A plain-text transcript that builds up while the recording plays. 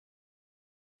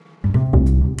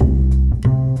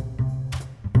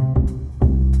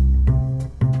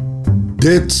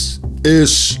Dit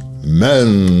is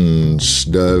Mens.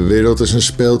 De wereld is een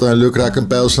speeltuin, lukraak en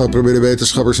pijlsnel proberen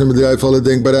wetenschappers en bedrijven alle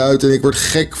denkbare uit. En ik word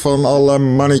gek van alle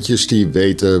mannetjes die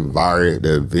weten waar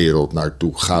de wereld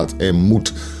naartoe gaat en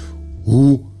moet.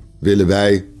 Hoe willen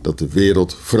wij dat de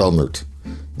wereld verandert?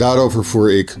 Daarover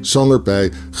voer ik, Sander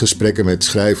Peij, gesprekken met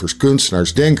schrijvers,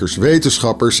 kunstenaars, denkers,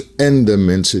 wetenschappers en de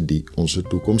mensen die onze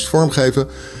toekomst vormgeven.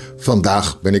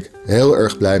 Vandaag ben ik heel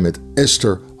erg blij met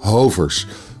Esther Hovers.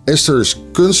 Esther is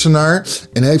kunstenaar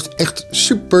en heeft echt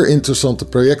super interessante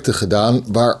projecten gedaan,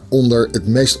 waaronder het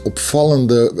meest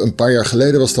opvallende een paar jaar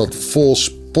geleden was dat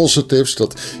False Positives,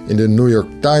 dat in de New York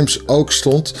Times ook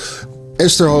stond.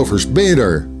 Esther Hovers, ben je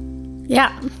er?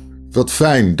 Ja. Wat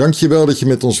fijn, dankjewel dat je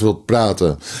met ons wilt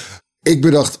praten. Ik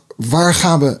bedacht, waar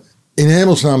gaan we in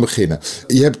hemelsnaam beginnen?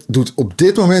 Je doet op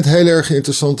dit moment heel erg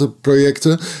interessante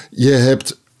projecten. Je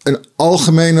hebt een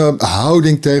algemene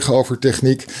houding tegenover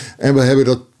techniek. En we hebben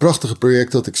dat prachtige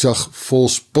project dat ik zag,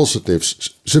 False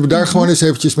Positives. Zullen we daar gewoon eens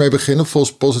eventjes mee beginnen?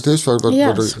 False Positives?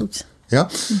 Ja, dat is goed. Ja?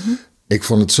 Ik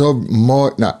vond het zo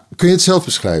mooi. Nou, kun je het zelf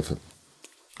beschrijven?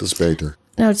 Dat is beter.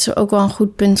 Nou, het is ook wel een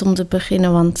goed punt om te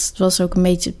beginnen, want het was ook een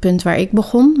beetje het punt waar ik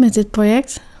begon met dit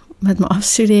project. Met mijn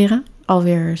afstuderen,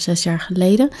 alweer 6 jaar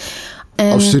geleden.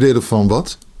 En afstuderen van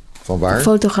wat? Van waar?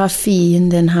 Fotografie in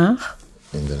Den Haag.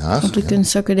 In Den Haag? Op de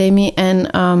Kunstacademie.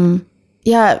 En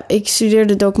ik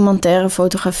studeerde documentaire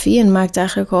fotografie en maakte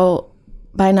eigenlijk al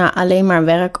bijna alleen maar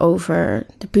werk over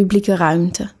de publieke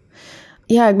ruimte.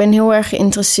 Ja, ik ben heel erg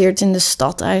geïnteresseerd in de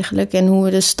stad eigenlijk en hoe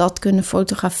we de stad kunnen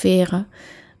fotograferen.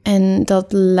 En dat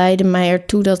leidde mij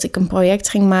ertoe dat ik een project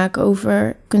ging maken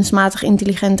over kunstmatig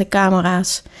intelligente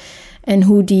camera's. En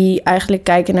hoe die eigenlijk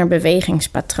kijken naar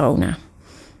bewegingspatronen.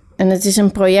 En het is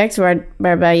een project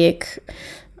waarbij ik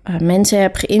mensen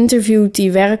heb geïnterviewd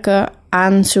die werken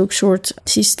aan zulke soort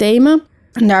systemen.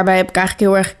 En daarbij heb ik eigenlijk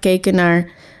heel erg gekeken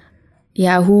naar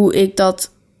hoe ik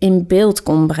dat in beeld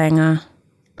kon brengen.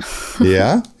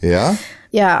 Ja, ja.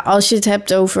 Ja, als je het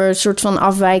hebt over een soort van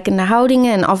afwijkende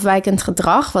houdingen en afwijkend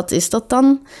gedrag, wat is dat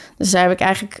dan? Dus daar heb ik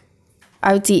eigenlijk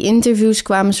uit die interviews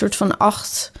kwamen een soort van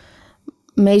 8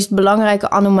 meest belangrijke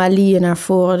anomalieën naar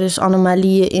voren. Dus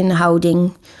anomalieën in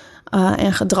houding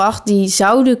en gedrag die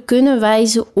zouden kunnen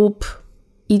wijzen op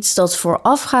iets dat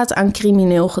voorafgaat aan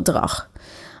crimineel gedrag.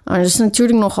 Dat is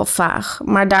natuurlijk nogal vaag,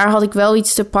 maar daar had ik wel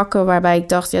iets te pakken waarbij ik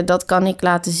dacht, dat kan ik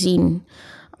laten zien.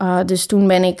 Dus toen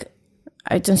ben ik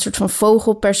uit een soort van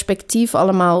vogelperspectief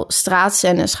allemaal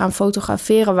straatscènes gaan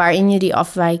fotograferen waarin je die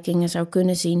afwijkingen zou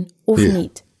kunnen zien of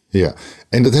niet. Ja,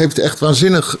 en dat heeft echt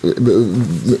waanzinnig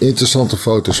interessante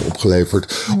foto's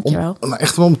opgeleverd.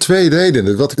 Echt om 2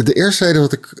 redenen. De eerste reden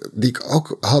die ik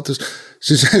ook had is,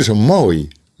 ze zijn zo mooi.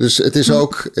 Dus het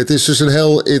is dus een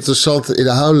heel interessant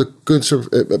inhoudelijk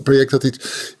kunstproject.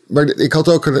 Maar ik had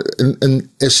ook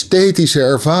een esthetische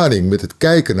ervaring met het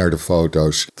kijken naar de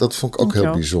foto's. Dat vond ik ook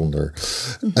heel bijzonder.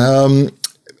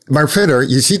 Maar verder,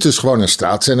 je ziet dus gewoon een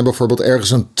straatscène, bijvoorbeeld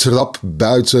ergens een trap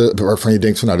buiten, waarvan je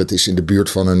denkt van dat is in de buurt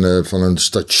van een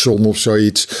station of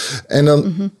zoiets. En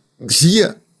dan zie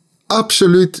je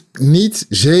absoluut niet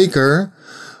zeker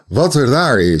wat er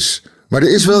raar is. Maar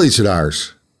er is wel iets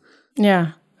raars.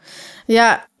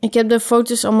 Ja, ik heb de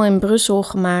foto's allemaal in Brussel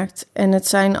gemaakt. En het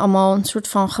zijn allemaal een soort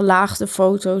van gelaagde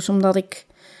foto's, omdat ik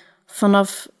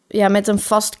met een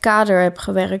vast kader heb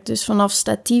gewerkt. Dus vanaf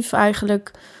statief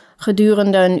eigenlijk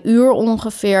gedurende een uur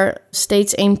ongeveer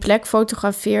steeds 1 plek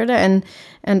fotografeerde.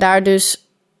 En daar dus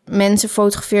mensen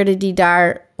fotografeerde die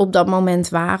daar op dat moment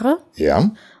waren.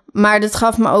 Ja. Maar dat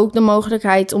gaf me ook de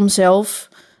mogelijkheid om zelf,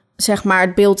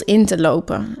 het beeld in te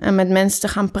lopen en met mensen te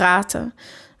gaan praten.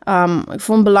 Ik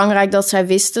vond het belangrijk dat zij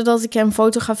wisten dat ik hem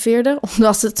fotografeerde,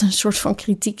 omdat het een soort van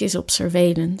kritiek is op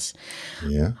surveillance.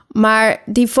 Ja. Maar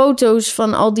die foto's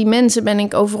van al die mensen ben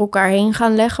ik over elkaar heen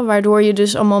gaan leggen, waardoor je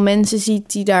dus allemaal mensen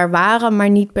ziet die daar waren, maar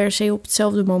niet per se op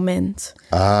hetzelfde moment.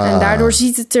 En daardoor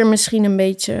ziet het er misschien een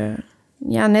beetje,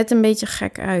 net een beetje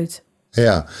gek uit.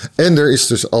 Ja, en er is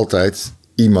dus altijd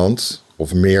iemand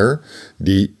of meer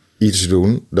die iets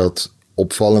doen dat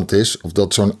opvallend is of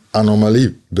dat zo'n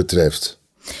anomalie betreft.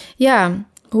 Ja,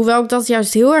 hoewel ik dat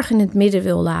juist heel erg in het midden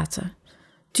wil laten.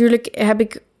 Tuurlijk heb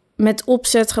ik met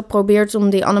opzet geprobeerd om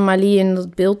die anomalie in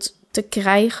dat beeld te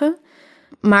krijgen.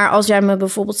 Maar als jij me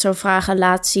bijvoorbeeld zou vragen,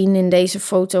 laat zien in deze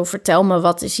foto, vertel me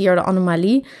wat is hier de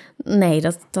anomalie? Nee,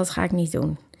 dat ga ik niet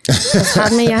doen. Het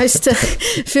gaat me juist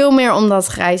veel meer om dat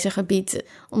grijze gebied.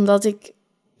 Omdat ik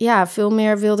veel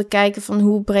meer wilde kijken van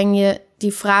hoe breng je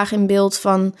die vraag in beeld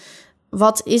van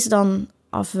wat is dan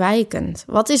afwijkend?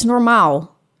 Wat is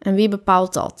normaal? En wie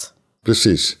bepaalt dat?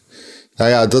 Precies.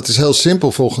 Nou ja, dat is heel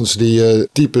simpel volgens die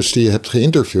types die je hebt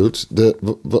geïnterviewd.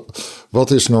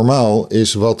 Wat is normaal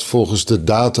is wat volgens de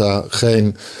data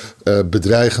geen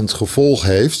bedreigend gevolg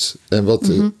heeft. En wat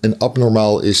en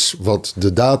abnormaal is wat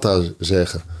de data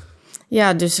zeggen.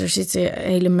 Ja, dus er zit een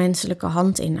hele menselijke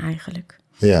hand in eigenlijk.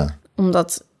 Ja.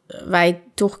 Omdat wij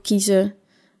toch kiezen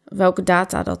welke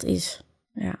data dat is.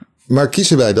 Ja. Maar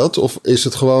kiezen wij dat? Of is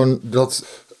het gewoon dat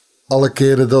alle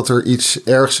keren dat er iets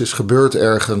ergs is gebeurd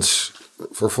ergens,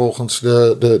 vervolgens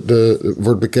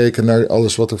wordt bekeken naar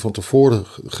alles wat er van tevoren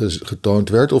getoond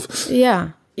werd? Of...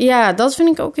 Ja, dat vind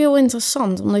ik ook heel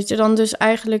interessant. Omdat je dan dus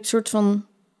eigenlijk soort van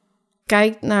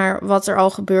kijkt naar wat er al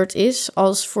gebeurd is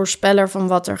als voorspeller van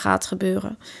wat er gaat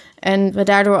gebeuren. En we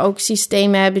daardoor ook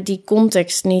systemen hebben die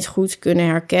context niet goed kunnen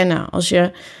herkennen. Als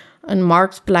je een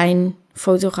marktplein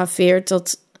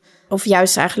fotografeert, of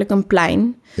juist eigenlijk een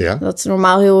plein, dat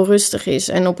normaal heel rustig is.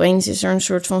 En opeens is er een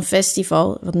soort van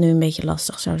festival, wat nu een beetje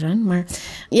lastig zou zijn. Maar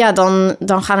ja,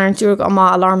 dan gaan er natuurlijk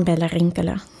allemaal alarmbellen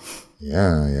rinkelen.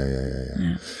 Ja.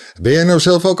 Ben jij nou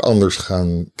zelf ook anders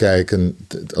gaan kijken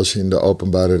als je in de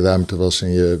openbare ruimte was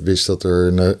en je wist dat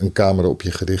er een camera op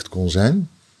je gericht kon zijn?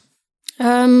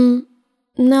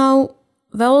 Nou,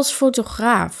 wel als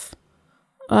fotograaf.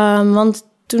 Want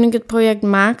toen ik het project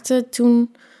maakte,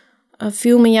 toen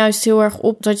viel me juist heel erg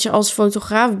op dat je als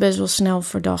fotograaf best wel snel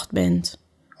verdacht bent.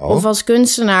 Oh. Of als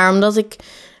kunstenaar, omdat ik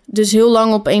dus heel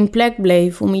lang op één plek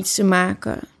bleef om iets te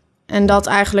maken. En dat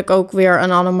eigenlijk ook weer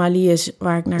een anomalie is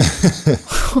waar ik naar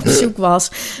op zoek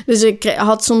was. Dus ik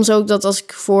had soms ook dat als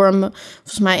ik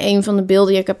volgens mij een van de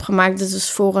beelden die ik heb gemaakt, dat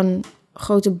is voor een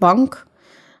grote bank.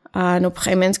 En op een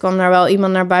gegeven moment kwam daar wel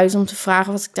iemand naar buiten om te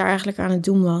vragen wat ik daar eigenlijk aan het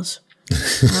doen was.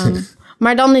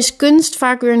 Maar dan is kunst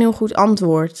vaak weer een heel goed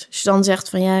antwoord. Als je dan zegt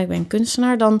van ja, ik ben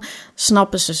kunstenaar, dan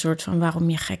snappen ze een soort van waarom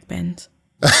je gek bent.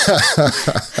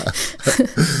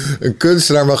 Een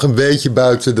kunstenaar mag een beetje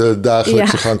buiten de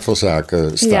dagelijkse gang van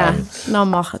zaken staan. Ja, dan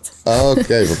mag het.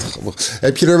 Oké, wat grappig.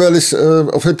 Heb je er wel eens,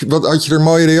 had je er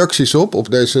mooie reacties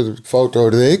op deze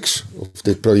fotoreeks of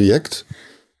dit project?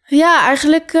 Ja,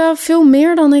 eigenlijk veel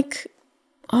meer dan ik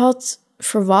had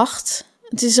verwacht.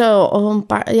 Het is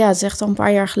het is echt al een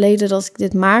paar jaar geleden dat ik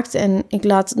dit maakte en ik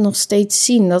laat het nog steeds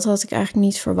zien. Dat had ik eigenlijk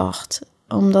niet verwacht.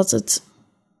 Omdat het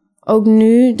ook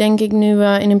nu, denk ik, nu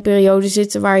we in een periode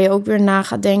zitten waar je ook weer na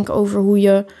gaat denken over hoe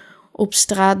je op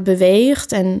straat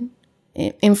beweegt en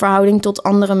in verhouding tot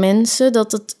andere mensen,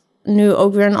 dat het nu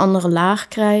ook weer een andere laag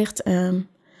krijgt.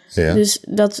 Dus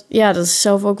dat is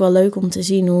zelf ook wel leuk om te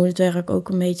zien hoe het werk ook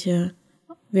een beetje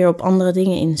weer op andere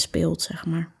dingen inspeelt, zeg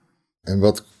maar. En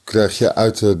wat krijg je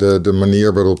uit de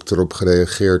manier waarop erop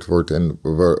gereageerd wordt en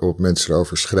waarop mensen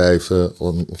erover schrijven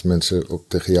of mensen ook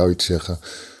tegen jou iets zeggen?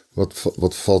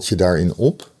 Wat valt je daarin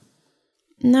op?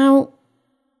 Nou,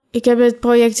 ik heb het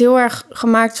project heel erg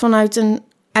gemaakt vanuit een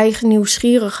eigen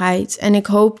nieuwsgierigheid. En ik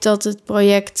hoop dat het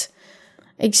project...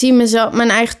 Ik zie mijn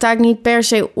eigen taak niet per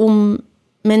se om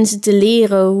mensen te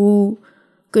leren hoe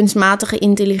kunstmatige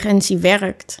intelligentie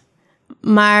werkt.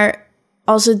 Maar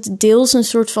als het deels een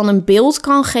soort van een beeld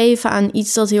kan geven aan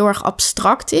iets dat heel erg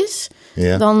abstract is,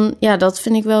 dan dat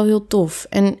vind ik wel heel tof.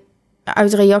 En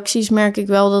uit reacties merk ik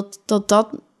wel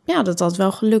dat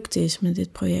wel gelukt is met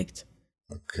dit project.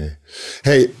 Oké.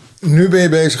 Hey, nu ben je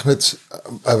bezig met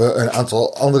een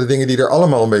aantal andere dingen die er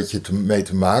allemaal een beetje mee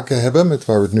te maken hebben, met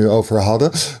waar we het nu over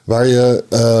hadden.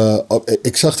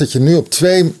 Ik zag dat je nu op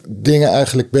 2 dingen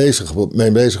eigenlijk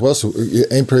mee bezig was.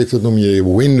 Eén project dat noem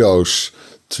je Windows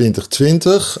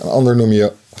 2020, een ander noem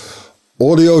je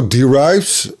Audio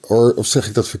Derives, of zeg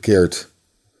ik dat verkeerd?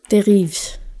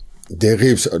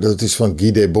 Derives, dat is van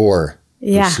Guy Debord.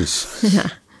 Ja. Precies. Ja.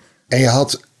 En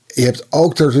je hebt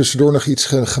ook daartussendoor nog iets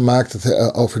gemaakt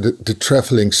over de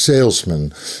traveling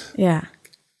salesman. Ja.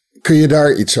 Kun je daar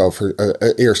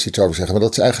eerst iets over zeggen? Want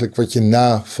dat is eigenlijk wat je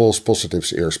na False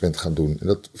Positives eerst bent gaan doen. En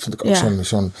dat vond ik ook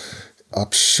zo'n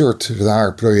absurd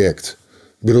raar project.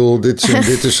 Ik bedoel,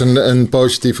 dit is een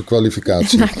positieve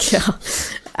kwalificatie. Dankjewel.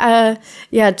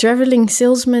 Traveling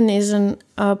Salesman is een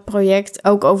project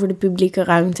ook over de publieke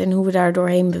ruimte en hoe we daar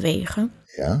doorheen bewegen.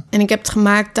 Ja. En ik heb het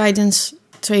gemaakt tijdens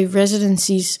 2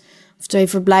 residencies of 2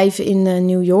 verblijven in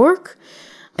New York.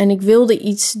 En ik wilde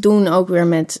iets doen ook weer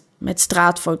met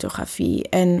straatfotografie.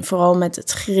 En vooral met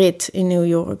het grid in New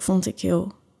York vond ik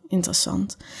heel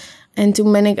interessant. En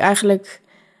toen ben ik eigenlijk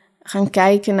gaan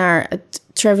kijken naar het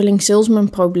traveling salesman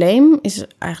probleem. Is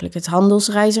eigenlijk het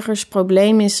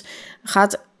handelsreizigersprobleem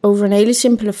gaat over een hele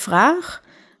simpele vraag.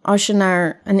 Als je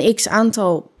naar een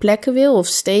x-aantal plekken wil of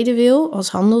steden wil als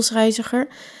handelsreiziger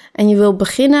en je wil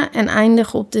beginnen en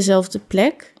eindigen op dezelfde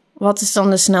plek, wat is dan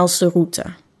de snelste route?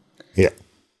 Ja.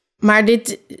 Maar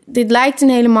dit lijkt een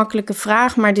hele makkelijke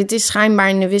vraag, maar dit is schijnbaar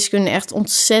in de wiskunde echt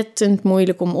ontzettend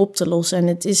moeilijk om op te lossen. En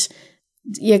het is,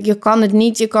 je kan het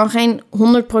niet, je kan geen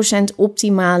 100%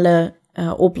 optimale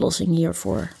oplossing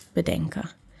hiervoor bedenken.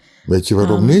 Weet je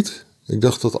waarom niet? Ik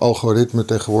dacht dat algoritmen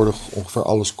tegenwoordig ongeveer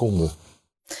alles konden.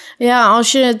 Ja,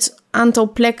 als je het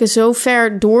aantal plekken zo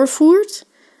ver doorvoert,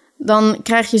 dan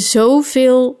krijg je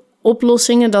zoveel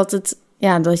oplossingen dat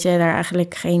je daar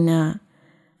eigenlijk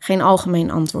geen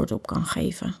algemeen antwoord op kan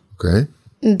geven. Oké.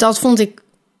 Dat vond ik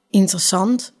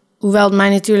interessant. Hoewel het mij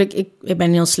natuurlijk... Ik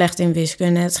ben heel slecht in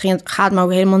wiskunde. Het gaat me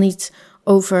ook helemaal niet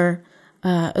over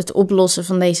het oplossen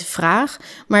van deze vraag.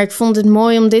 Maar ik vond het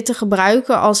mooi om dit te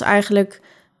gebruiken als eigenlijk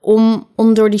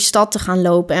om door die stad te gaan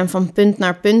lopen en van punt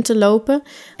naar punt te lopen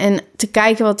en te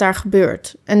kijken wat daar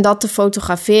gebeurt. En dat te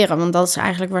fotograferen, want dat is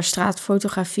eigenlijk waar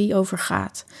straatfotografie over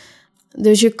gaat.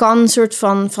 Dus je kan een soort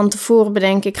van tevoren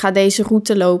bedenken, ik ga deze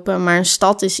route lopen, maar een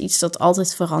stad is iets dat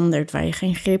altijd verandert, waar je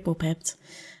geen grip op hebt.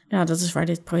 Ja, dat is waar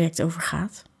dit project over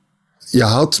gaat. Je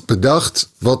had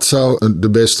bedacht, wat zou de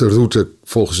beste route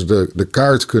volgens de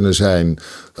kaart kunnen zijn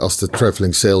als de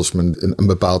traveling salesman een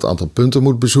bepaald aantal punten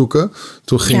moet bezoeken.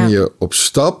 Toen ging je op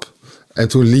stap en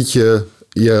toen liet je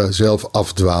jezelf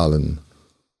afdwalen.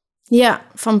 Ja,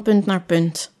 van punt naar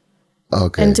punt.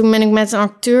 Okay. En toen ben ik met een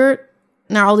acteur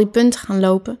naar al die punten gaan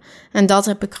lopen en dat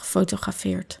heb ik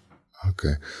gefotografeerd.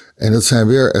 Oké. En dat zijn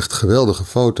weer echt geweldige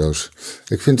foto's.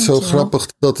 Ik vind het zo grappig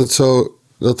dat ik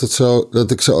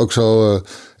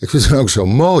vind het ook zo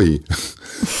mooi.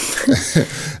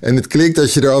 En het klinkt,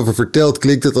 als je erover vertelt,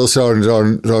 klinkt het als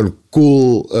zo'n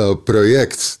cool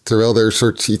project. Terwijl er een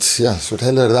soort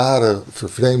hele rare,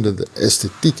 vervreemdende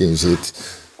esthetiek in zit.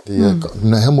 Die je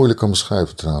heel moeilijk kan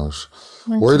beschrijven trouwens.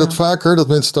 Hoor je dat vaker, dat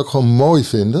mensen het ook gewoon mooi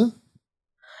vinden?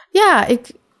 Ja,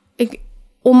 ik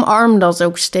omarm dat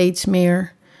ook steeds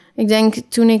meer. Ik denk,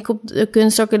 toen ik op de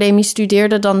kunstacademie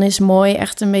studeerde, dan is mooi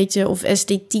echt een beetje, of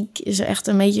esthetiek is echt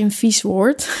een beetje een vies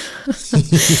woord.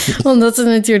 Omdat het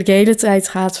natuurlijk de hele tijd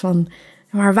gaat van,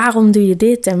 maar waarom doe je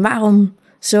dit? En waarom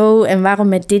zo? En waarom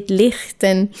met dit licht?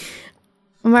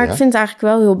 Maar ik vind het eigenlijk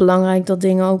wel heel belangrijk dat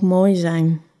dingen ook mooi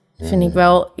zijn. Vind ik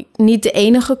wel niet de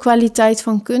enige kwaliteit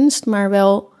van kunst, maar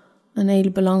wel een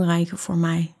hele belangrijke voor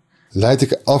mij. Leid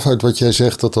ik af uit wat jij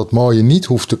zegt dat mooie niet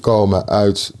hoeft te komen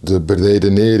uit de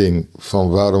beredenering van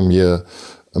waarom je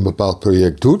een bepaald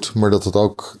project doet, maar dat het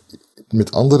ook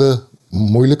met andere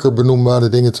moeilijker benoembare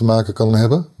dingen te maken kan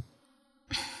hebben?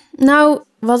 Nou,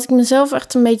 wat ik mezelf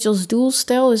echt een beetje als doel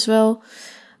stel is wel,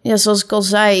 ja, zoals ik al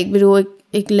zei, ik bedoel,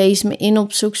 ik lees me in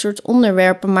op zulke soort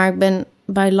onderwerpen, maar ik ben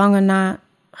bij lange na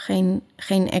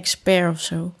geen expert of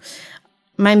zo.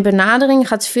 Mijn benadering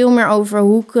gaat veel meer over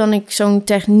hoe kan ik zo'n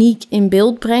techniek in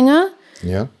beeld brengen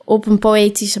op een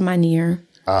poëtische manier.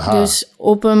 Aha. Dus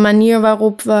op een manier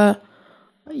waarop we,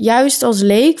 juist als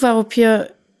leek, waarop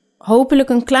je hopelijk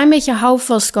een klein beetje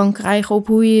houvast kan krijgen op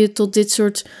hoe je je tot dit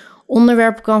soort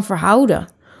onderwerpen kan verhouden.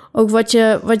 Ook wat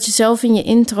je zelf in je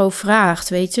intro vraagt,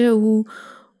 weet je,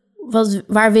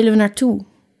 waar willen we naartoe?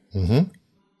 Mm-hmm.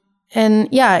 En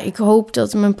ja, ik hoop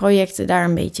dat mijn projecten daar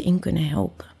een beetje in kunnen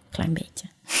helpen. Klein beetje.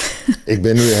 Ik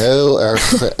ben nu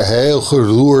heel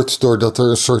geroerd doordat er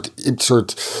een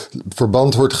soort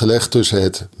verband wordt gelegd tussen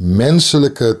het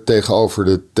menselijke tegenover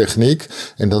de techniek.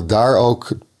 En dat daar ook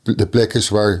de plek is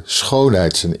waar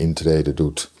schoonheid zijn intrede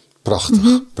doet.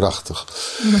 Prachtig, prachtig.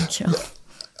 Dankjewel.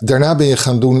 Daarna ben je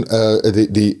gaan doen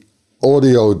die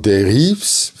audio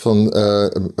dérives,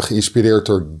 geïnspireerd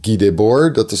door Guy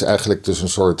Debord. Dat is eigenlijk dus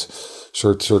een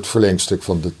soort verlengstuk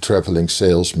van de traveling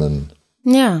salesman.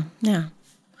 Ja.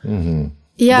 Mm-hmm.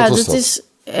 Ja, dat is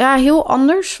heel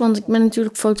anders, want ik ben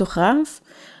natuurlijk fotograaf.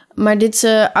 Maar dit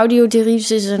audio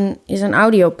dérives is een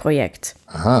audioproject.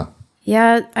 Aha.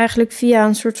 Ja, eigenlijk via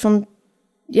een soort van,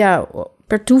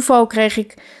 per toeval kreeg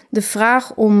ik de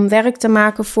vraag om werk te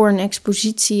maken voor een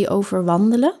expositie over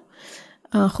wandelen.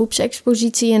 Een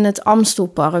groepsexpositie in het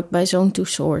Amstelpark bij Zone to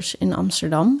Source in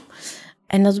Amsterdam.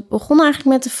 En dat begon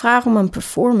eigenlijk met de vraag om een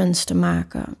performance te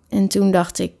maken. En toen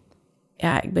dacht ik,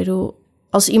 ik bedoel,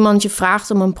 als iemand je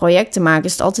vraagt om een project te maken,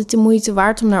 is het altijd de moeite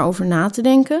waard om daarover na te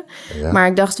denken. Ja. Maar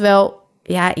ik dacht wel,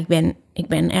 ik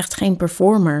ben echt geen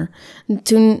performer. En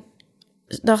toen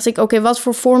dacht ik, oké, wat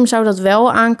voor vorm zou dat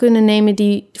wel aan kunnen nemen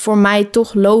die voor mij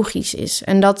toch logisch is?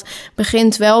 En dat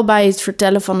begint wel bij het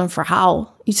vertellen van een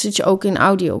verhaal. Iets dat je ook in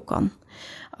audio kan.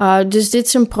 Dus dit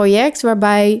is een project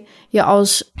waarbij je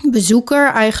als bezoeker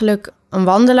eigenlijk een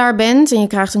wandelaar bent en je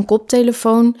krijgt een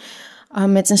koptelefoon.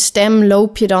 Met een stem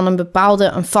loop je dan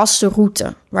een vaste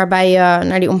route, waarbij je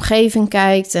naar die omgeving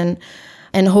kijkt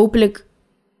en hopelijk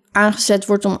aangezet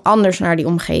wordt om anders naar die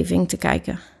omgeving te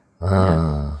kijken.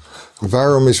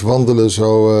 Waarom is wandelen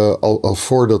zo, al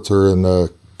voordat er een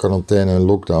quarantaine en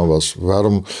lockdown was,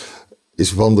 waarom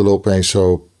is wandelen opeens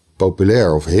zo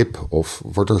populair of hip? Of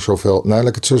wordt er zoveel, laat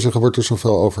ik het zo zeggen, wordt er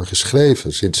zoveel over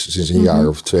geschreven sinds een jaar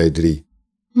of 2, 3?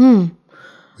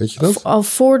 Weet je dat?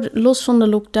 Los van de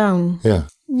lockdown. Ja.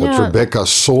 Dat Rebecca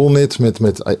Solnit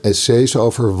met essays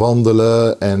over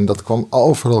wandelen. En dat kwam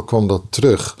overal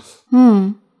terug.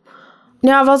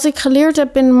 Ja, wat ik geleerd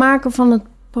heb in het maken van het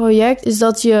project is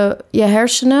dat je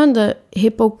hersenen, de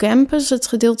hippocampus, het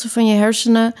gedeelte van je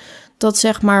hersenen, dat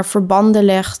zeg maar verbanden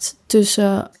legt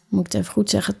tussen, moet ik het even goed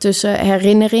zeggen, tussen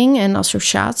herinnering en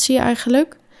associatie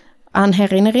eigenlijk, aan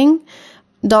herinnering,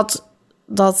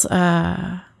 dat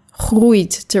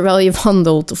groeit terwijl je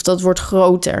wandelt of dat wordt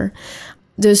groter.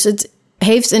 Dus het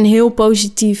heeft een heel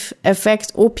positief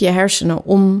effect op je hersenen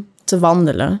om te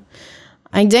wandelen.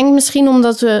 En ik denk misschien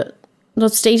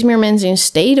omdat steeds meer mensen in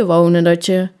steden wonen, dat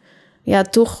je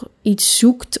toch iets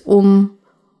zoekt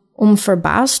om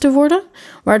verbaasd te worden.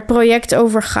 Waar het project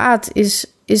over gaat,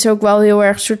 is ook wel heel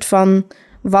erg een soort van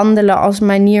wandelen als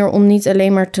manier om niet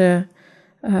alleen maar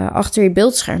achter je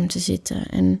beeldscherm te zitten.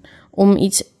 En om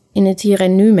iets in het hier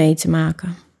en nu mee te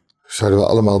maken. Zouden we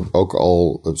allemaal ook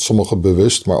al, sommigen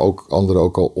bewust, maar ook anderen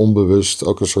ook al onbewust,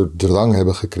 ook een soort drang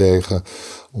hebben gekregen,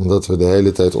 omdat we de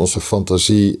hele tijd onze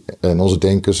fantasie en ons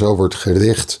denken zo wordt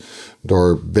gericht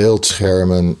door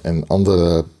beeldschermen en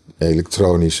andere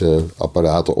elektronische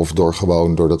apparaten, of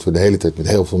doordat we de hele tijd met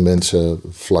heel veel mensen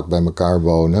vlak bij elkaar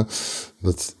wonen,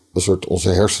 dat een soort onze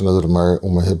hersenen er maar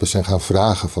om hebben zijn gaan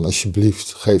vragen van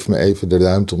alsjeblieft, geef me even de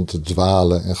ruimte om te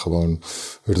dwalen en gewoon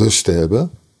rust te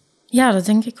hebben. Ja, dat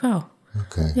denk ik wel.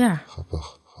 Oké, ja.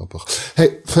 Grappig.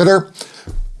 Hey, verder,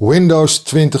 Windows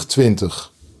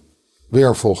 2020. Weer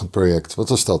een volgend project. Wat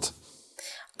was dat?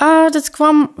 Dat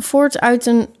kwam voort uit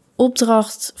een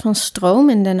opdracht van Stroom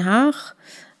in Den Haag.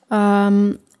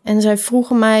 En zij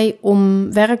vroegen mij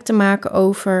om werk te maken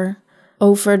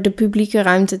over de publieke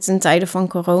ruimte ten tijde van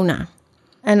corona.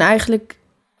 En eigenlijk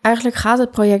gaat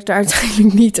het project er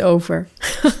uiteindelijk niet over.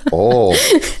 Oh.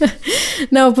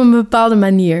 Nou, op een bepaalde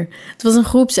manier. Het was een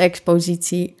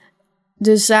groepsexpositie.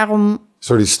 Dus daarom...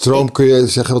 Sorry, Stroom, kun je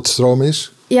zeggen wat Stroom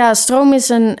is? Ja, Stroom is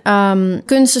een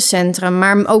kunstencentrum,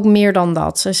 maar ook meer dan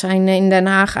dat. Ze zijn in Den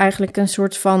Haag eigenlijk een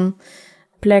soort van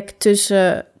plek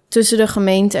tussen de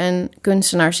gemeente en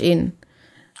kunstenaars in.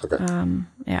 Oké.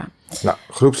 Ja. Nou,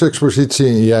 groepsexpositie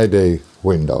en jij deed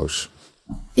Windows.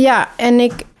 Ja, en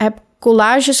ik heb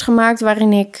collages gemaakt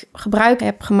waarin ik gebruik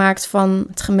heb gemaakt van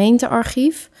het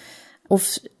gemeentearchief.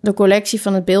 Of de collectie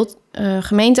van het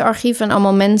gemeentearchief en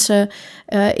allemaal mensen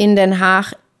in Den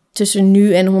Haag tussen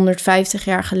nu en 150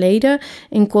 jaar geleden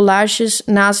in collages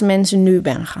naast mensen nu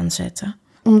ben gaan zetten.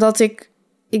 Omdat ik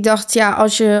dacht, ja,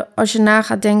 als je na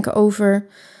gaat denken over...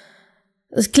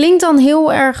 Het klinkt dan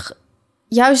heel erg,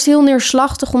 juist heel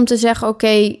neerslachtig om te zeggen,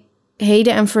 oké,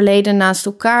 heden en verleden naast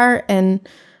elkaar. En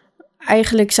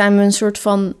eigenlijk zijn we een soort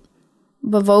van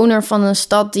bewoner van een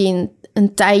stad die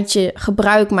een tijdje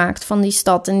gebruik maakt van die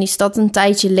stad en die stad een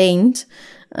tijdje leent.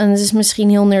 En het is misschien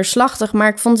heel neerslachtig, maar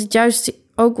ik vond het juist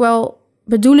ook wel,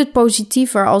 bedoel het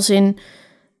positiever, als in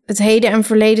het heden en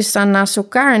verleden staan naast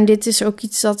elkaar. En dit is ook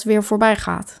iets dat weer voorbij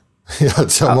gaat. Ja,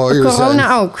 het zou mooier zijn.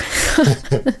 Corona ook.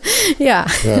 Ja.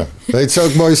 Nee, het zou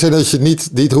ook mooi zijn dat je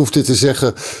niet hoeft te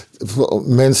zeggen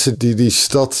mensen die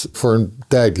stad voor een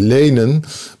tijd lenen,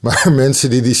 maar mensen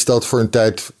die stad voor een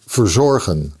tijd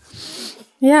verzorgen.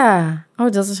 Ja,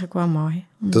 dat is ook wel mooi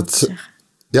om dat te zeggen.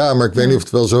 Ja, maar ik weet niet of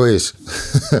het wel zo is.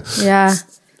 Ja.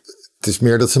 Het is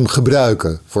meer dat ze hem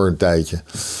gebruiken voor een tijdje.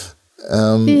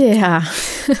 Ja.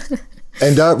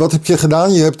 En wat heb je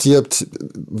gedaan? Je hebt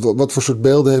wat voor soort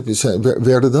beelden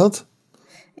werden dat?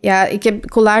 Ja, ik heb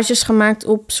collages gemaakt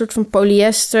op soort van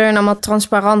polyester en allemaal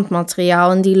transparant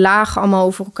materiaal. En die lagen allemaal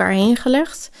over elkaar heen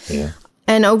gelegd. Ja.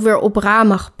 En ook weer op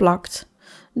ramen geplakt.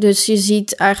 Dus je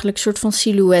ziet eigenlijk een soort van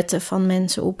silhouetten van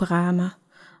mensen op ramen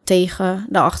tegen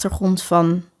de achtergrond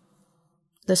van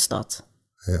de stad.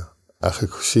 Ja,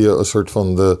 eigenlijk zie je een soort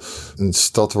van een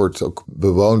stad wordt ook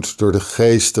bewoond door de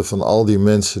geesten van al die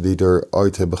mensen die er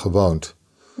ooit hebben gewoond.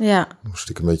 Ja. Daar moest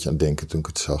ik een beetje aan denken toen ik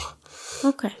het zag.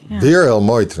 Oké. Ja. Weer heel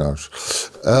mooi trouwens.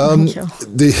 Ja,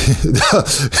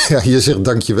 je zegt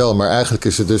dankjewel, maar eigenlijk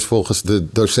is het dus volgens de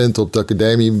docenten op de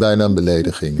academie bijna een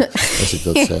belediging. Als ik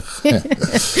dat zeg.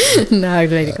 Nou, dat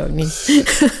weet ik ook niet.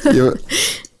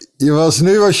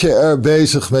 Was je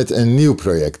bezig met een nieuw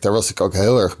project. Daar was ik ook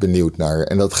heel erg benieuwd naar.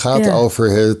 En dat gaat over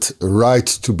het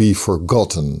Right to be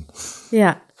Forgotten.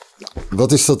 Ja.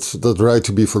 Wat is dat Right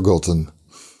to be Forgotten?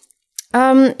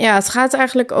 Ja, het gaat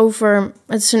eigenlijk over...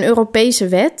 Het is een Europese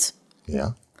wet.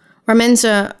 Ja. waar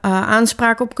mensen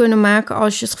aanspraak op kunnen maken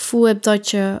als je het gevoel hebt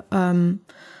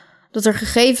dat er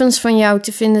gegevens van jou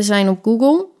te vinden zijn op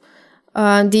Google,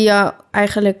 die je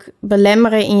eigenlijk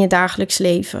belemmeren in je dagelijks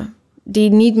leven, die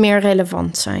niet meer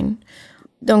relevant zijn.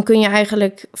 Dan kun je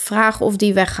eigenlijk vragen of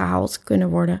die weggehaald kunnen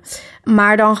worden.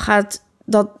 Maar dan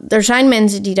er zijn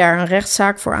mensen die daar een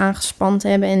rechtszaak voor aangespand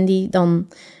hebben en die dan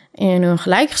in hun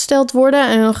gelijk gesteld worden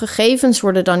en hun gegevens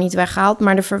worden dan niet weggehaald,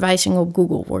 maar de verwijzing op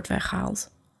Google wordt weggehaald.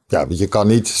 Ja, want je kan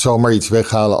niet zomaar iets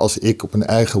weghalen als ik op een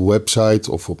eigen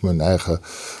website of op mijn eigen,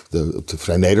 op de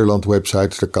Vrij Nederland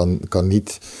website. Er kan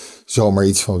niet zomaar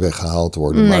iets van weggehaald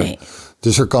worden. Nee.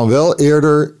 Dus er kan wel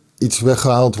eerder iets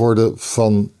weggehaald worden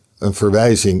van een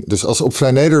verwijzing. Dus als op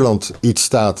Vrij Nederland iets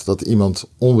staat dat iemand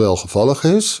onwelgevallig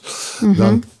is,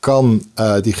 dan kan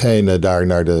diegene daar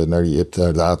je hebt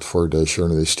inderdaad voor de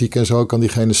journalistiek en zo, kan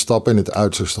diegene stappen in het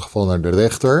uiterste geval naar de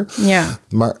rechter. Ja.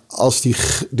 Maar als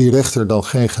die rechter dan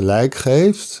geen gelijk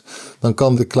geeft, dan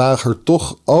kan de klager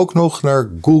toch ook nog naar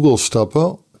Google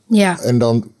stappen. Ja. En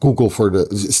dan Google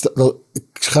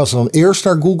gaan ze dan eerst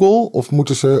naar Google of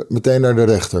moeten ze meteen naar de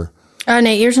rechter?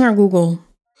 Nee, eerst naar Google.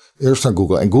 Eerst naar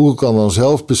Google. En Google kan dan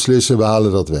zelf beslissen, we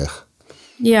halen dat weg.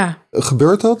 Ja.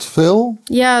 Gebeurt dat veel?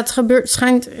 Ja, het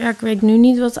schijnt, ik weet nu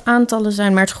niet wat de aantallen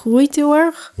zijn, maar het groeit heel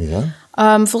erg. Ja.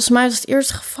 Volgens mij was het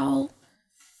eerste geval,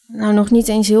 nog niet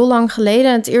eens heel lang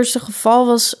geleden. Het eerste geval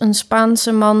was een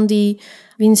Spaanse man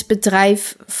wiens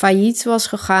bedrijf failliet was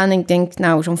gegaan. Ik denk,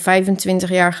 zo'n 25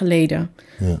 jaar geleden.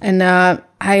 Ja. En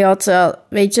hij had,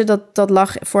 dat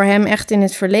lag voor hem echt in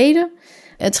het verleden.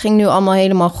 Het ging nu allemaal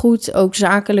helemaal goed, ook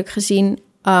zakelijk gezien.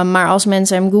 Maar als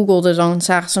mensen hem googelden, dan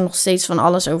zagen ze nog steeds van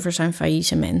alles over zijn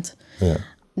faillissement. Ja.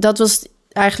 Dat was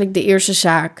eigenlijk de eerste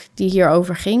zaak die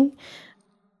hierover ging.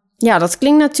 Ja, dat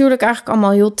klinkt natuurlijk eigenlijk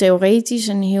allemaal heel theoretisch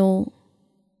en heel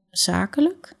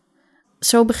zakelijk.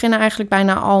 Zo beginnen eigenlijk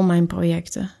bijna al mijn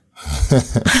projecten.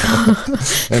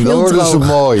 En dan worden ze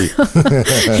mooi.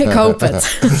 Ik hoop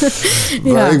het.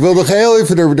 Maar ik wil nog heel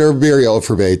even er weer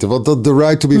over weten. Want dat The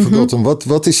Right to be Forgotten,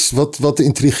 wat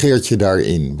intrigeert je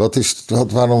daarin?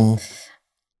 Waarom?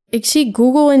 Ik zie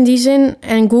Google in die zin.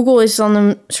 En Google is dan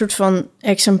een soort van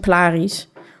exemplarisch.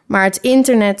 Maar het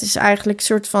internet is eigenlijk een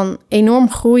soort van enorm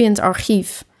groeiend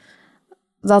archief.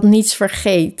 Dat niets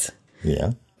vergeet.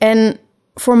 Ja. En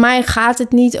voor mij gaat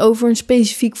het niet over een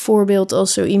specifiek voorbeeld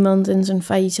als zo iemand in zijn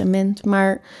faillissement.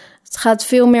 Maar het gaat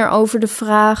veel meer over de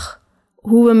vraag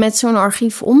hoe we met zo'n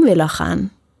archief om willen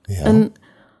gaan. Ja.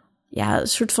 Een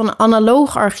soort van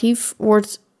analoog archief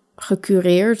wordt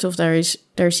gecureerd. Of er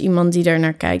is iemand die daar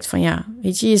naar kijkt van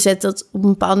je zet dat op een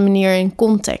bepaalde manier in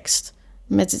context.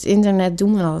 Met het internet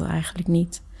doen we dat eigenlijk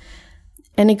niet.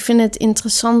 En ik vind het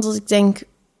interessant dat ik denk,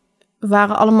 we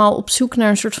waren allemaal op zoek naar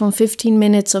een soort van 15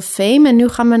 minutes of fame. En nu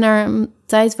gaan we naar een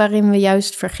tijd waarin we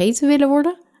juist vergeten willen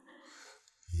worden.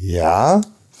 Ja,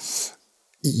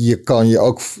 je kan je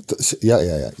ook.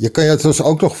 Je kan je dus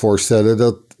ook nog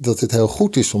voorstellen dat het heel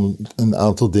goed is om een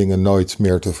aantal dingen nooit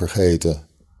meer te vergeten.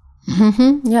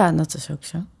 Ja, dat is ook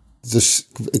zo. Dus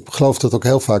ik geloof dat ook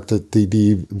heel vaak dat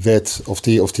die wet of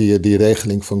die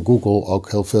regeling van Google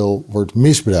ook heel veel wordt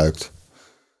misbruikt.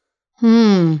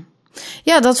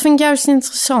 Ja, dat vind ik juist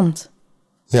interessant.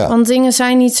 Ja. Want dingen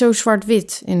zijn niet zo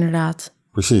zwart-wit, inderdaad.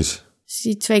 Precies. Dus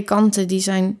die twee kanten, die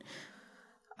zijn.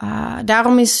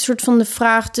 Daarom is een soort van de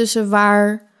vraag tussen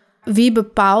wie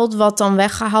bepaalt wat dan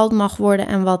weggehaald mag worden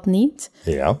en wat niet.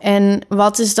 Ja. En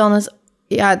wat is dan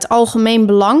het algemeen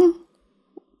belang?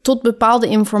 Tot bepaalde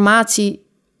informatie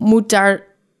moet daar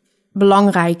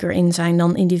belangrijker in zijn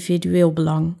dan individueel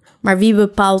belang. Maar wie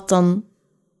bepaalt dan,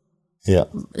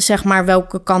 zeg maar,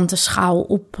 welke kant de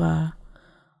schaal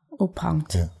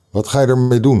ophangt? Ja. Wat ga je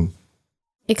ermee doen?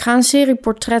 Ik ga een serie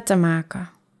portretten maken.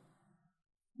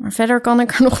 Maar verder kan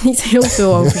ik er nog niet heel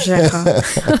veel over zeggen.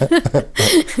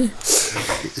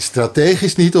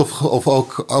 Strategisch niet of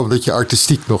ook omdat je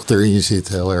artistiek nog erin zit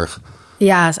heel erg?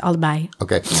 Ja, is allebei.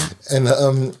 Oké. Ja.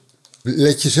 En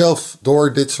let je zelf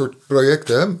door dit soort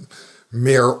projecten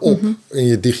meer op in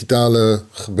je digitale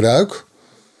gebruik?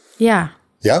 Ja.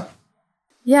 Ja?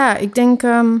 Ja, ik denk.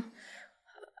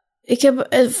 Ik heb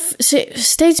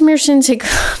steeds meer sinds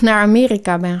ik naar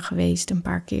Amerika ben geweest een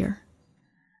paar keer.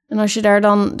 En als je daar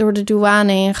dan door de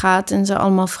douane heen gaat en ze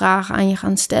allemaal vragen aan je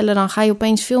gaan stellen, dan ga je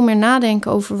opeens veel meer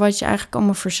nadenken over wat je eigenlijk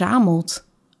allemaal verzamelt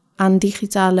aan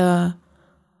digitale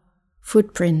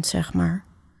footprint, zeg maar.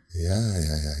 Ja.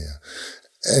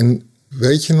 En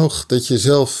weet je nog dat je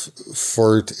zelf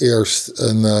voor het eerst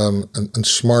een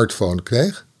smartphone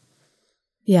kreeg?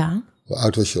 Ja. Hoe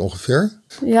oud was je ongeveer?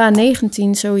 Ja,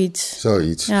 19, zoiets.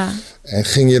 Zoiets. Ja. En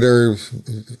ging je er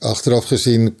achteraf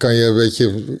gezien, kan je een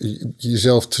beetje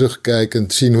jezelf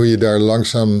terugkijkend zien hoe je daar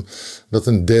langzaam dat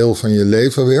een deel van je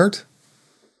leven werd?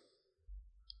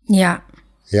 Ja.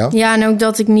 Ja? Ja, en ook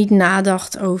dat ik niet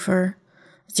nadacht over...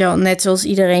 Ja, net zoals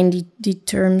iedereen die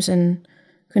terms en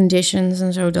conditions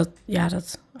en zo, dat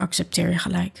accepteer je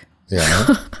gelijk. Ja.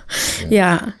 Ja.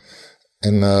 Ja.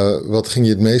 En wat ging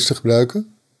je het meeste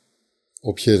gebruiken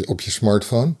op je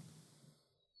smartphone?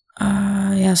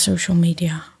 Social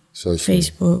media.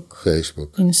 Facebook.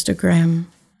 Instagram.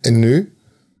 En nu?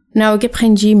 Nou, ik heb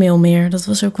geen Gmail meer. Dat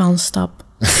was ook wel een stap.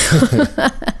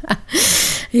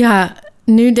 Ja,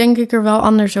 nu denk ik er wel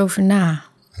anders over na.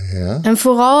 Ja. En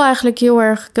vooral eigenlijk heel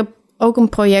erg... Ik heb ook een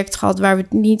project gehad waar we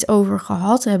het niet over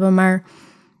gehad hebben... maar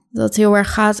dat heel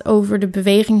erg gaat over de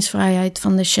bewegingsvrijheid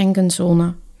van de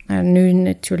Schengenzone. Nou, nu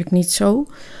natuurlijk niet zo.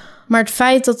 Maar het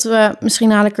feit dat we...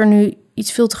 Misschien haal ik er nu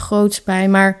iets veel te groots bij,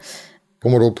 maar...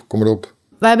 Kom maar op.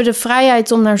 We hebben de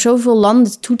vrijheid om naar zoveel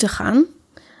landen toe te gaan.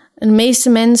 En de meeste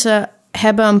mensen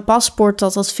hebben een paspoort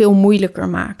dat veel moeilijker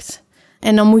maakt.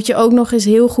 En dan moet je ook nog eens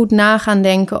heel goed nagaan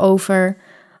denken over...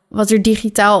 wat er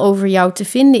digitaal over jou te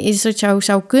vinden is... dat jou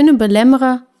zou kunnen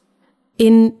belemmeren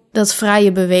in dat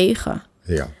vrije bewegen.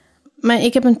 Ja. Maar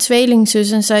ik heb een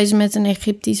tweelingzus en zij is met een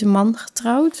Egyptische man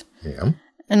getrouwd. Ja.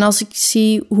 En als ik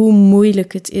zie hoe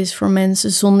moeilijk het is voor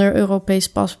mensen zonder Europees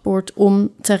paspoort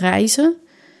om te reizen...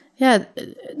 Ja,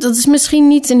 dat is misschien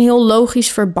niet een heel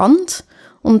logisch verband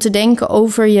om te denken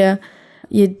over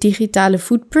je digitale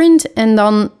footprint en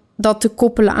dan dat te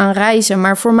koppelen aan reizen.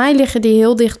 Maar voor mij liggen die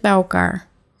heel dicht bij elkaar.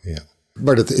 Ja.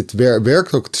 Maar het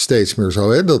werkt ook steeds meer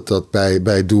zo, hè? Dat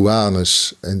bij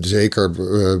douanes en zeker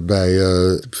bij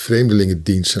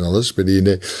vreemdelingendienst en alles, bij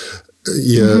die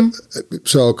je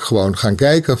zou ook gewoon gaan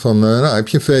kijken van, heb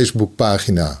je een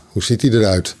Facebookpagina? Hoe ziet die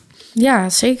eruit? Ja,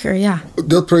 zeker, ja.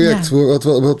 Dat project,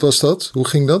 wat was dat? Hoe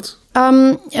ging dat?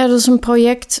 Dat is een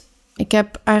project. Ik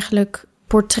heb eigenlijk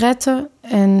portretten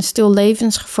en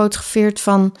stillevens gefotografeerd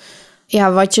van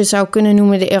wat je zou kunnen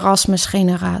noemen de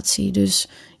Erasmus-generatie. Dus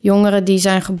jongeren die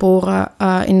zijn geboren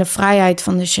in de vrijheid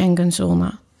van de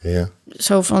Schengenzone. Ja.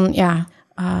 Zo van,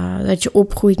 dat je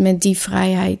opgroeit met die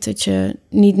vrijheid. Dat je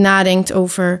niet nadenkt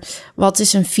over wat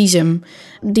is een visum.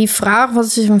 Die vraag, wat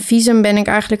is een visum, ben ik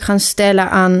eigenlijk gaan stellen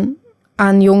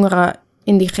aan jongeren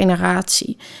in die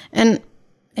generatie. En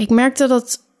ik merkte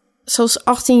dat zelfs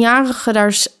 18-jarigen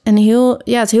daar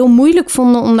het heel moeilijk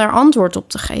vonden om daar antwoord op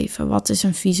te geven. Wat is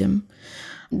een visum?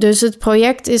 Dus het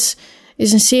project is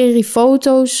een serie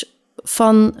foto's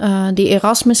van die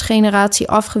Erasmus-generatie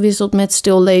afgewisseld met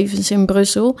stillevens in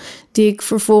Brussel, die ik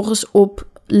vervolgens op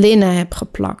linnen heb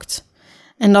geplakt.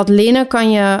 En dat linnen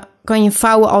kan je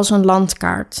vouwen als een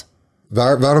landkaart.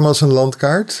 Waarom als een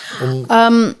landkaart?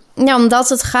 Omdat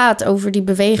het gaat over die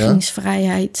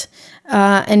bewegingsvrijheid.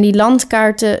 En die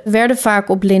landkaarten werden vaak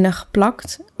op linnen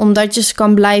geplakt, omdat je ze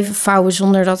kan blijven vouwen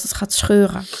zonder dat het gaat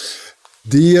scheuren.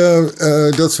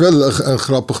 Dat is wel een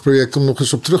grappig project om nog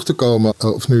eens op terug te komen.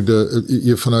 Of nu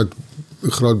je vanuit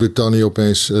Groot-Brittannië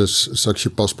opeens straks je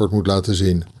paspoort moet laten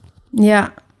zien.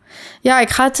 Ja, ik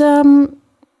ga het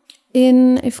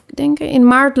in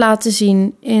maart laten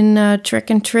zien in Track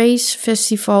and Trace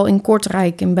Festival in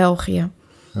Kortrijk in België.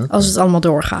 Okay. Als het allemaal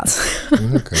doorgaat.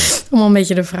 Okay. Allemaal een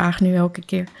beetje de vraag nu elke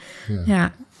keer.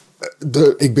 Ja.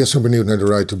 Ik ben zo benieuwd naar The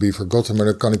Right to be Forgotten, maar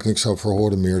daar kan ik niks over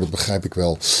horen meer. Dat begrijp ik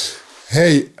wel.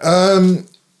 Hey,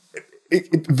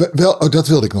 dat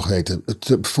wilde ik nog weten.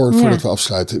 Voordat we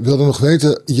afsluiten. Ik wilde nog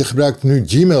weten, je gebruikt nu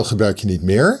Gmail niet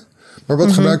meer. Maar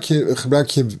wat gebruik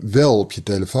je wel op je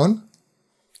telefoon?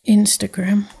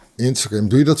 Instagram.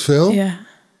 Doe je dat veel? Ja.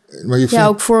 Maar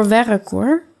ook voor werk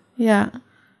hoor. Ja.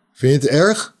 Vind je het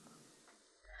erg?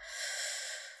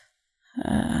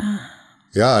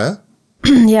 Ja, hè?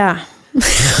 Ja.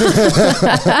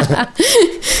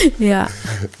 Ja.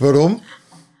 Waarom?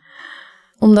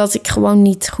 Omdat ik gewoon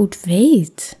niet goed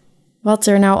weet wat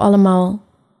er nou allemaal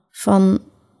van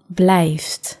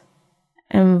blijft.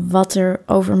 En wat er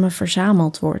over me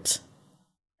verzameld wordt.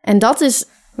 En dat is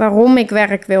waarom ik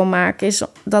werk wil maken, is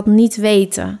dat niet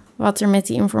weten wat er met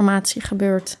die informatie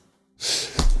gebeurt.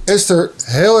 Esther,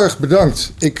 heel erg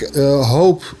bedankt. Ik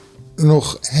hoop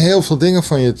nog heel veel dingen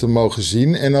van je te mogen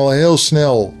zien. En al heel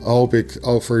snel hoop ik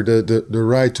over de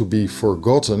Right to be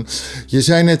Forgotten. Je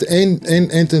zei net,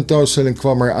 één tentoonstelling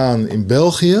kwam er aan in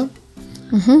België.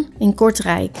 In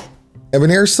Kortrijk. En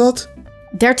wanneer is dat?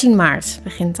 13 maart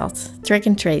begint dat. Track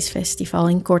and Trace Festival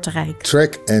in Kortrijk.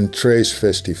 Track and Trace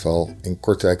Festival in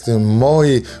Kortrijk. Een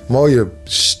mooie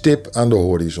stip aan de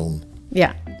horizon.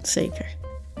 Ja, zeker.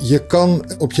 Je kan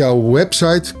op jouw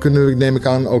website, neem ik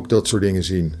aan, ook dat soort dingen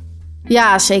zien.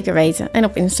 Ja, zeker weten. En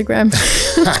op Instagram.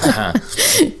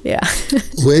 Ja.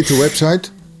 Hoe heet de website?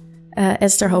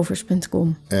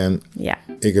 Estherhovers.com. En ja.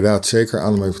 Ik raad zeker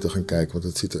aan om even te gaan kijken, want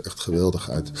het ziet er echt geweldig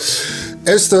uit.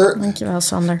 Esther. Dankjewel,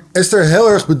 Sander. Esther, heel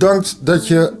erg bedankt dat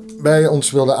je bij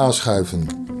ons wilde aanschuiven.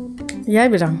 Jij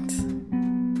bedankt.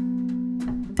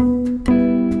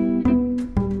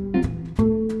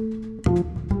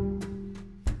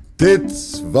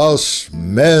 Dit was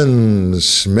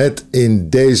Mens met in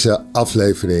deze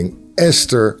aflevering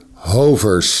Esther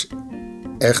Hovers.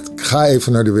 Echt, ga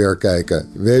even naar de werk kijken.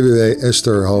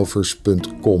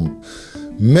 www.estherhovers.com.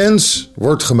 Mens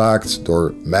wordt gemaakt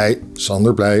door mij,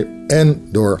 Sander Blij, en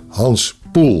door Hans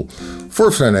Poel.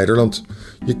 Voor Vrij Nederland.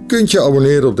 Je kunt je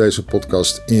abonneren op deze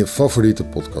podcast in je favoriete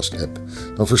podcast-app.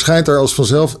 Dan verschijnt er als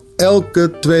vanzelf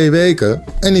elke 2 weken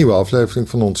een nieuwe aflevering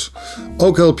van ons.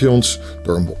 Ook help je ons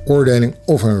door een beoordeling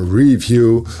of een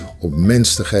review op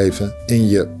Mens te geven in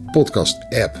je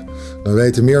podcast-app. Dan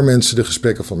weten meer mensen de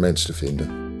gesprekken van Mens te vinden.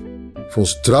 Voor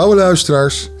onze trouwe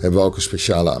luisteraars hebben we ook een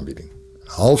speciale aanbieding. Een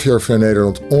half jaar Vrij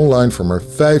Nederland online voor maar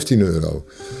 €15.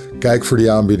 Kijk voor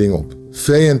die aanbieding op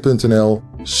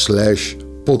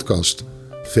vn.nl/podcast.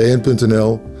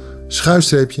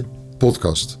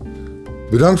 vn.nl/podcast.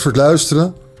 Bedankt voor het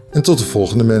luisteren en tot de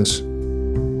volgende Mens.